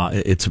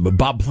 It's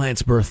Bob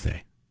Plant's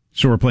birthday.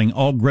 So we're playing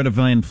all Greta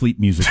Van Fleet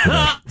music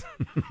today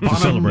to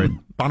celebrate.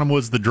 Bonham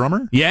was the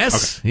drummer?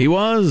 Yes, okay. He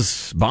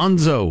was.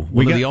 Bonzo,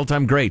 one of the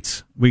all-time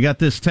greats. We got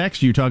this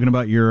text. You're talking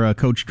about your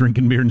coach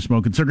drinking beer and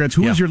smoking cigarettes.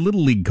 Who was your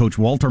Little League coach?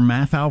 Walter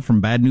Matthau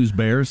from Bad News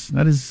Bears?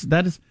 That's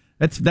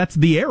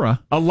the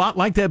era. A lot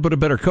like that, but a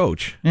better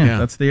coach. Yeah,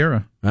 that's the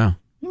era. Wow.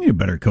 You need a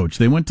better coach.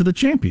 They went to the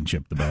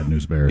championship, the Bad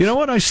News Bears. You know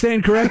what? I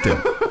stand corrected.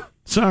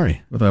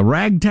 Sorry. With a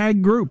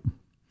ragtag group.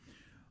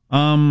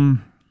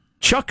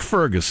 Chuck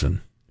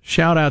Ferguson.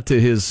 Shout out to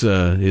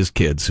his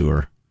kids who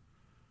are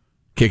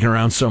kicking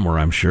around somewhere,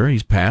 I'm sure.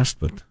 He's passed,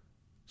 but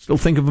still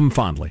think of him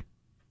fondly.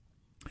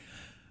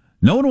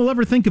 No one will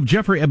ever think of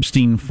Jeffrey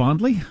Epstein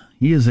fondly.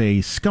 He is a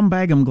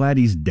scumbag. I'm glad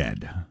he's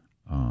dead.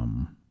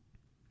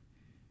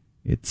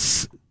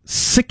 It's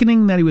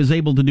sickening that he was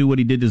able to do what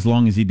he did as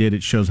long as he did.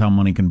 It shows how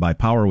money can buy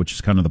power, which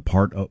is kind of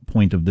the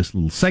point of this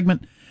little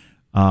segment.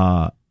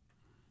 And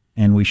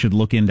we should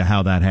look into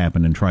how that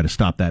happened and try to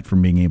stop that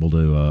from being able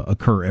to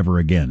occur ever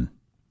again.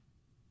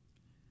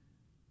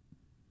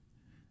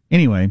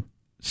 Anyway,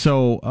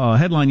 so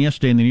headline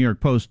yesterday in the New York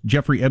Post,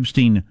 Jeffrey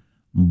Epstein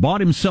bought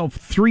himself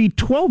 3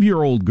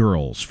 12-year-old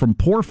girls from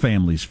poor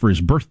families for his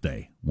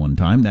birthday one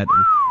time.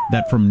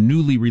 That from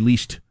newly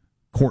released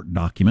court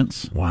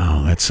documents.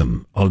 Wow, that's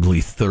some ugly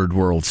third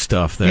world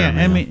stuff there. Yeah,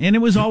 man. I mean, and it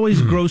was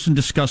always gross and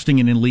disgusting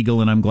and illegal,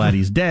 and I'm glad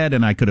he's dead,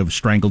 and I could have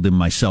strangled him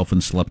myself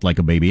and slept like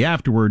a baby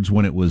afterwards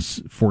when it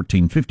was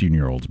 14,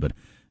 15-year-olds, but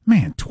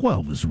man,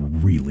 12 is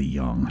really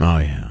young. Oh,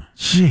 yeah.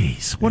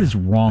 Jeez, what is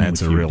wrong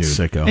with you, dude? That's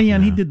a real sicko.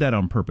 And he did that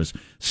on purpose.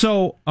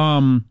 So,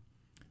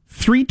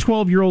 3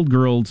 12-year-old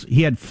girls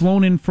he had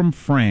flown in from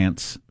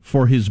France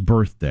for his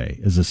birthday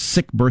as a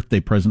sick birthday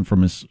present for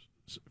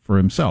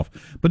himself.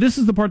 But this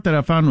is the part that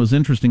I found was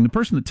interesting. The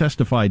person that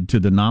testified to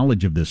the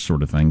knowledge of this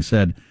sort of thing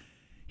said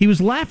he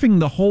was laughing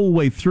the whole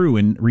way through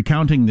in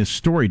recounting this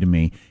story to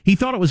me. He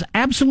thought it was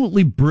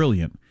absolutely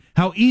brilliant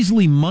how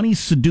easily money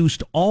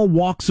seduced all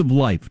walks of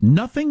life.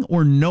 Nothing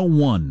or no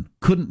one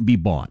couldn't be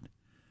bought.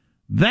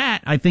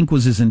 That, I think,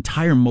 was his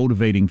entire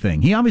motivating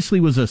thing. He obviously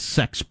was a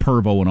sex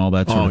pervo and all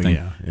that sort of thing.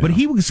 Yeah. But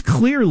he was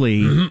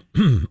clearly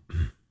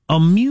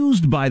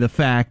amused by the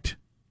fact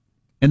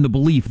and the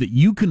belief that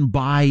you can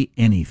buy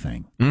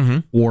anything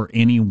or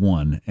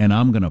anyone, and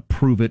I'm going to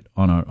prove it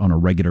on a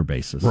regular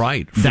basis.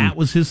 Right. That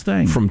was his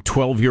thing. From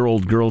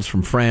 12-year-old girls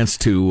from France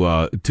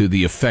to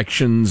the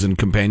affections and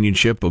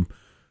companionship of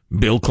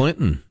Bill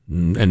Clinton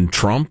and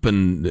Trump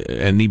and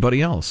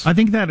anybody else. I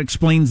think that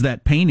explains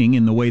that painting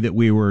in the way that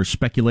we were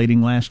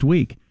speculating last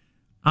week.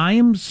 I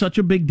am such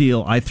a big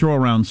deal. I throw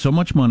around so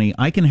much money.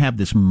 I can have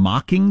this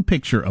mocking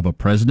picture of a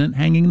president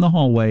hanging in the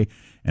hallway,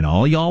 and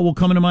all y'all will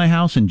come into my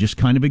house and just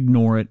kind of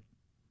ignore it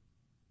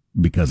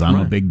because I'm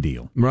a big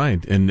deal.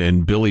 Right.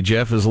 And Billy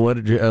Jeff is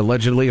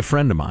allegedly a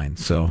friend of mine.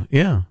 So,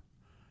 yeah.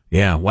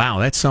 Yeah, wow,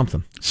 that's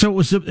something. So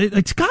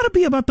it's got to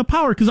be about the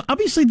power, because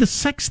obviously the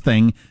sex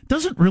thing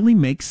doesn't really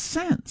make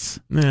sense.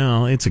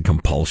 No, it's a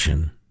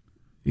compulsion.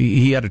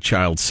 He had a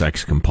child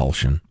sex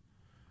compulsion.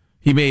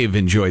 He may have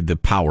enjoyed the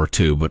power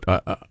too, but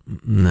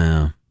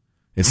no,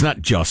 it's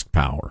not just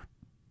power.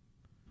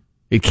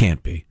 It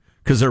can't be,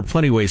 because there are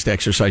plenty of ways to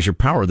exercise your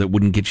power that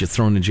wouldn't get you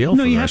thrown in jail.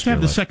 No, you have to have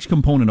the sex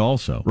component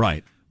also,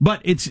 right? But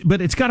it's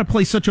got to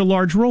play such a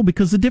large role,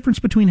 because the difference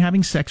between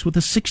having sex with a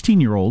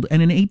 16-year-old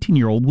and an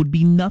 18-year-old would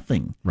be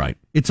nothing. Right.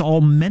 It's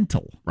all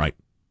mental. Right.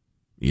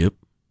 Yep.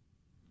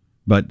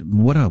 But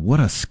what a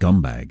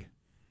scumbag.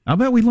 I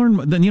bet we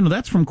learned,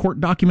 that's from court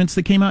documents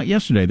that came out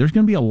yesterday. There's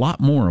going to be a lot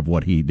more of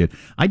what he did.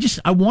 I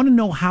want to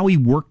know how he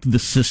worked the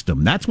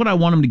system. That's what I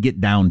want him to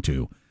get down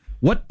to.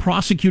 What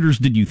prosecutors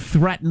did you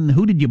threaten?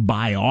 Who did you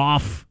buy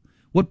off?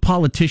 What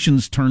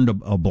politicians turned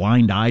a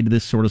blind eye to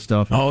this sort of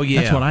stuff? Oh,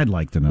 yeah. That's what I'd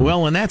like to know.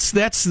 Well, and that's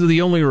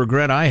the only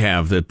regret I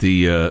have, that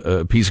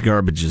the piece of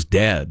garbage is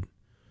dead.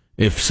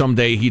 If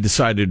someday he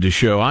decided to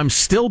show, I'm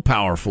still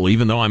powerful,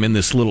 even though I'm in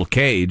this little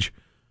cage,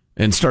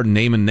 and started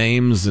naming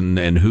names and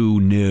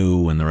who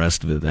knew and the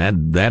rest of it,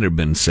 that'd have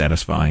been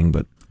satisfying.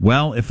 But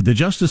well, if the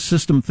justice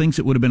system thinks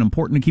it would have been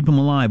important to keep him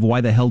alive, why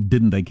the hell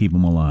didn't they keep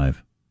him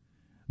alive?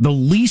 The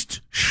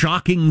least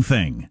shocking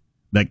thing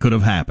that could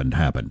have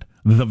happened.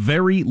 The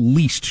very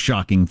least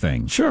shocking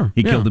thing. Sure.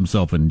 He killed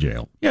himself in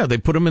jail. Yeah, they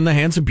put him in the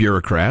hands of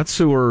bureaucrats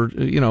who are,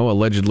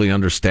 allegedly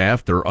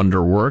understaffed or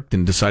underworked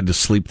and decide to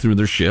sleep through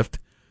their shift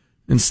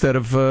instead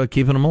of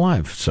keeping him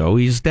alive. So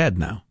he's dead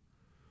now.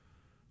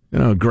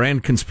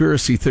 Grand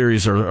conspiracy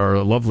theories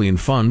are lovely and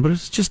fun, but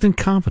it's just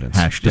incompetence.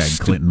 Hashtag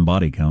Clinton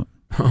body count.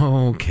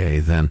 Okay,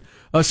 then.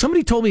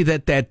 Somebody told me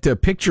that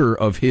picture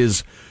of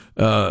his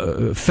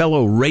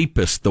fellow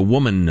rapist, the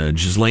woman,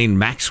 Ghislaine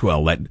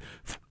Maxwell, that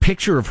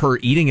picture of her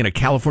eating in a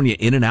California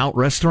In-N-Out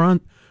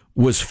restaurant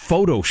was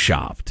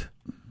photoshopped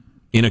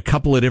in a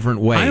couple of different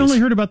ways. I only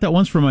heard about that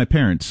once from my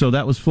parents, so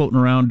that was floating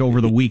around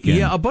over the weekend.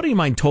 Yeah, a buddy of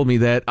mine told me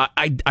that.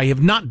 I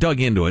have not dug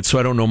into it, so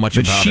I don't know much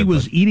about it. But she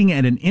was eating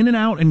at an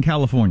In-N-Out in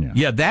California.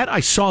 Yeah, that I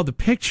saw the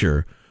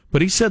picture,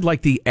 but he said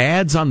like the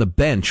ads on the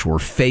bench were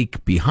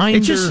fake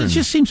behind her. It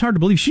just seems hard to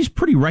believe. She's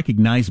pretty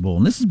recognizable,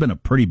 and this has been a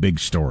pretty big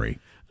story.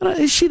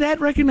 Is she that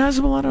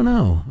recognizable? I don't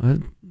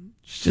know.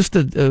 She's just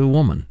a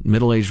woman,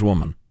 middle-aged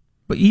woman.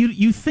 But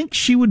you think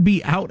she would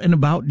be out and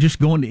about just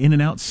going to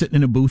In-N-Out, sitting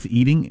in a booth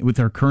eating with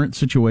her current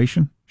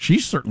situation?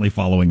 She's certainly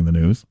following the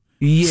news.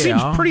 Yeah.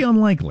 Seems pretty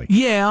unlikely.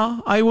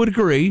 Yeah, I would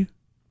agree.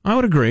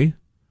 It'd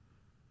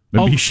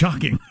be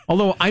shocking.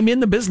 Although I'm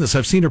in the business,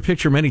 I've seen her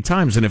picture many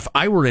times, and if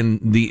I were in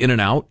the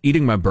In-N-Out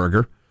eating my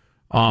burger,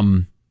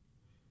 and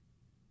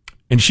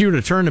she were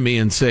to turn to me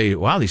and say,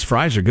 "Wow, these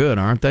fries are good,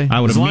 aren't they?" I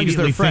would as long as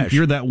immediately they're fresh. think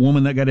you're that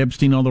woman that got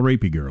Epstein all the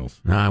rapey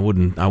girls. No, I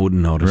wouldn't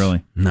notice.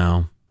 Really?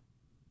 No.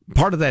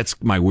 Part of that's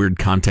my weird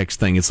context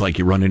thing. It's like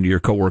you run into your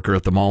coworker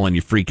at the mall and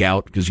you freak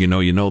out because you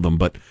know them.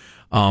 But,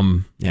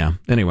 yeah.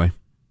 Anyway.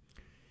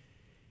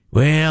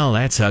 Well,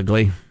 that's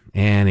ugly.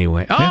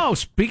 Anyway. Oh,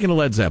 speaking of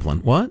Led Zeppelin.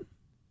 What?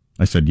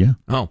 I said, yeah.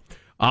 Oh.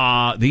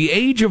 The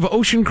age of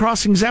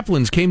ocean-crossing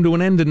Zeppelins came to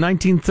an end in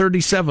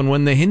 1937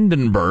 when the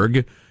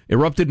Hindenburg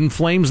erupted in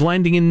flames,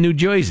 landing in New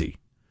Jersey.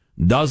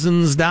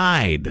 Dozens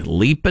died,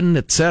 leaping,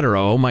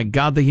 etc. Oh, my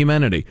God, the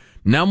humanity.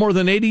 Now, more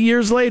than 80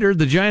 years later,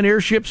 the giant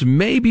airships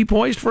may be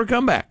poised for a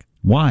comeback.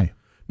 Why?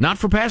 Not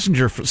for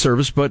passenger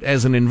service, but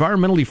as an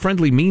environmentally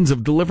friendly means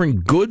of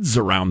delivering goods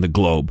around the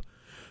globe.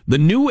 The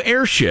new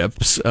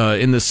airships,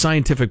 in this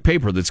scientific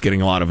paper that's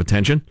getting a lot of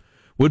attention,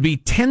 would be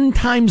 10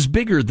 times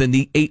bigger than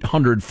the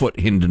 800-foot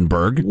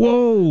Hindenburg.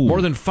 Whoa!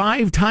 More than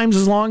 5 times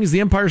as long as the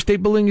Empire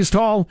State Building is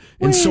tall,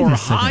 and soar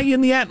high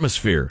in the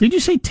atmosphere. Did you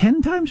say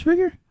 10 times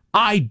bigger?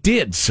 I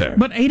did, sir.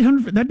 But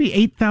 800, that'd be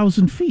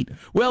 8,000 feet.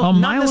 Well, a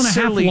mile and a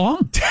half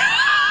long?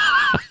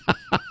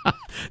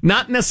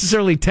 Not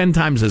necessarily 10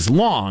 times as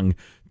long,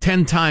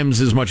 10 times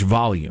as much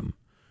volume.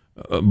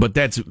 But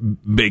that's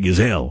big as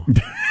hell.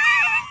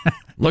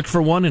 Look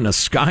for one in a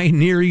sky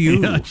near you.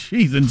 Yeah,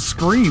 jeez, and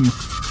scream.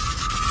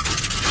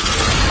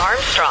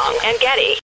 Armstrong and Getty.